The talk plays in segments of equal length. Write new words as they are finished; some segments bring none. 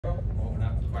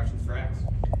questions for X.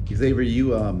 Xavier,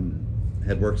 you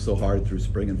had worked so hard through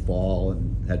spring and fall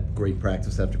and had great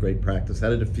practice after great practice. How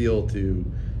did it feel to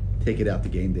take it out to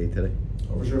game day today?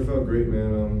 Oh, for sure, it felt great,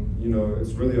 man.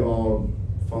 It's really all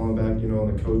falling back,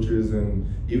 on the coaches and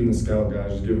even the scout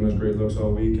guys just giving us great looks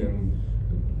all week and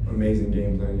amazing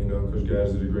game plan. Coach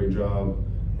guys did a great job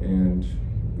and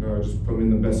just put me in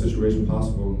the best situation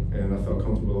possible, and I felt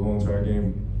comfortable the whole entire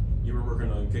game. You were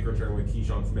working on kick return with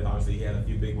Keyshawn Smith. Obviously, he had a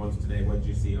few big ones today. What did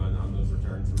you see on those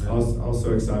returns? I was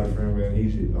so excited for him, man.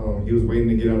 He was waiting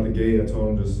to get out the gate. I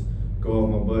told him just go off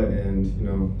my butt,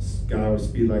 and guy with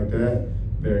speed like that,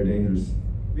 very dangerous.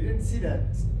 We didn't see that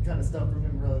kind of stuff from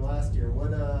him really last year.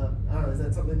 What I don't know, is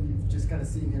that something you've just kind of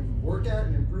seen him work at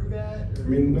and improve at? Or?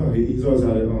 No, he's always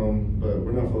had it, but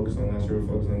we're not focused on last year. We're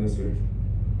focused on this year.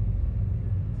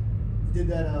 Did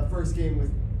that first game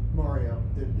with Mario,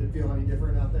 did it feel any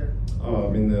different out there?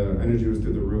 The energy was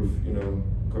through the roof.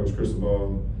 Coach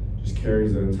Cristobal just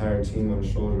carries the entire team on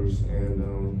his shoulders, and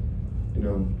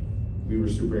we were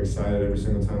super excited every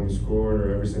single time we scored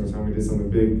or every single time we did something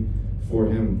big for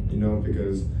him,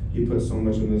 because he put so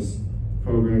much in this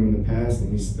program in the past,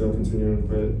 and he's still continuing to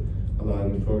put a lot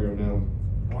in the program now.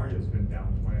 Mario's been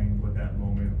downplaying what that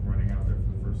moment running out there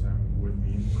for the first time would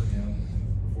mean for him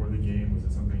before the game. Was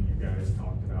it something you guys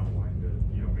talked about, wanting to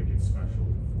make it special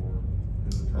for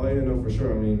his return? Oh yeah, no, for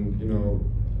sure.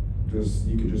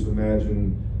 You could just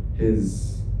imagine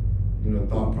his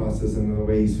thought process and the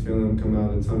way he's feeling come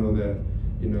out of the tunnel. That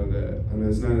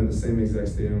it's not in the same exact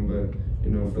stadium, but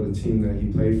for the team that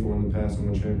he played for in the past,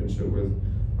 won the championship with.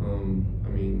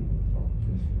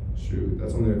 Shoot,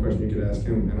 that's only a question you could ask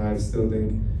him, and I still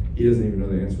think he doesn't even know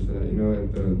the answer to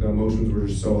that. The emotions were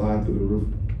just so high through the roof.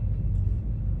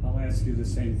 I'll ask you the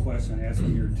same question I asked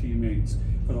your teammates.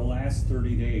 For the last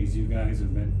 30 days, you guys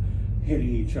have been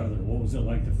hitting each other. What was it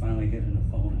like to finally hit an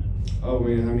opponent? Oh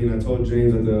man, I told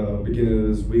James at the beginning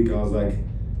of this week, I was like,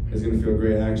 it's gonna feel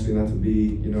great actually not to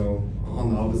be,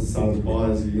 on the opposite side of the ball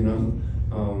as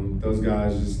those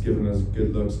guys just giving us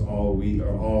good looks all week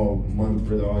or all month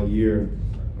for all year.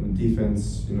 And the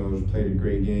defense, played a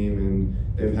great game, and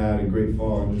they've had a great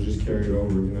fall and just carried it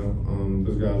over.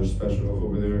 Those guys are special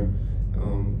over there,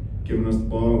 giving us the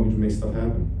ball, and we just make stuff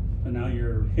happen. But now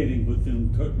you're hitting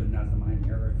Bethune-Cookman, but not the Miami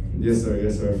Hurricanes. Yes, sir.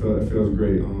 It feels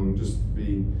great. Just to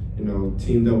be,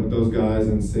 teamed up with those guys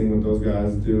and seeing what those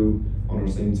guys do on our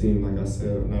same team. Like I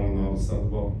said, not on the opposite side of the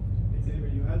ball. Xavier,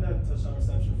 you had that touchdown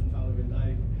reception from Tyler Van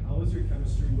Dyke. How was your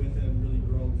chemistry with him really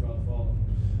grown throughout the fall?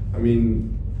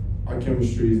 Our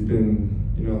chemistry's been,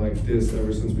 like this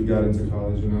ever since we got into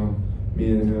college.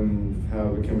 Me and him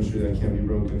have a chemistry that can't be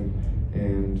broken,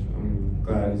 and I'm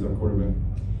glad he's our quarterback.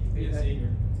 Hey, Xavier,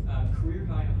 career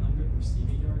high 100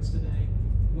 receiving yards today.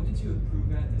 What did you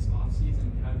improve at this offseason,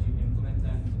 and how did you implement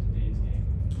that into today's game?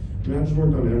 I just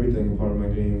worked on everything part of my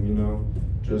game,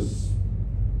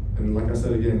 and like I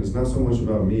said again, it's not so much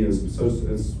about me, it's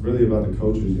really about the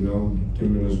coaches,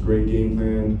 giving us great game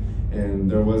plan,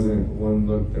 and there wasn't one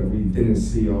look that we didn't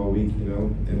see all week,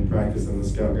 in practice, and the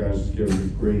scout guys just gave us a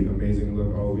great, amazing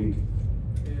look all week.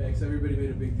 Yeah, because everybody made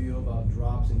a big deal about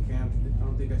drops in camp. I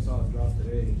don't think I saw a drop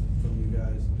today from you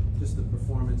guys. Just the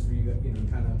performance for you guys,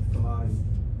 kind of come out and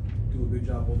do a good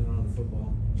job holding on to the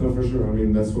football. No, for sure.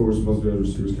 That's what we're supposed to do as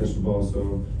receivers, catch the ball.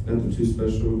 So nothing too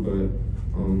special, but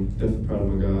definitely proud of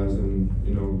my guys, and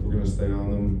we're gonna stay on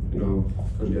them.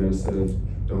 Coach Gaddis said,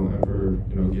 don't ever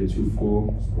get too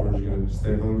full. So we're just gonna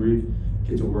stay hungry,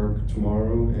 get to work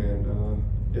tomorrow,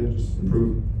 and just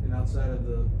improve. And outside of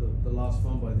the lost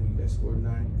fumble, I think you guys scored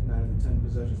 9 of the 10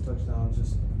 possessions, touchdowns.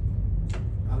 Just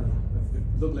I don't know.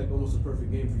 It looked like almost a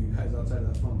perfect game for you guys outside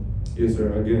of that fumble. Yes,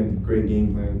 sir. Again, great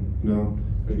game plan.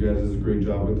 Coach Gaddis does a great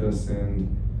job with us,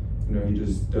 and he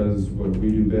just does what we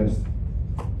do best.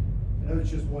 I know it's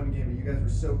just one game, but you guys were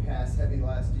so pass heavy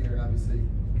last year, and obviously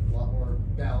a lot more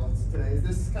balance today. Is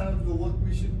this kind of the look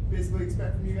we should basically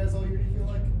expect from you guys all year, do you feel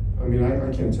like? I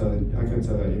can't tell it. I can't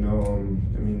tell that.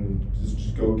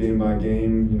 Just go game by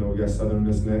game. We got Southern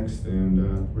Miss next,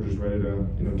 and we're just ready to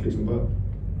kick some butt.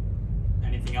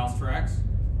 Anything else for X?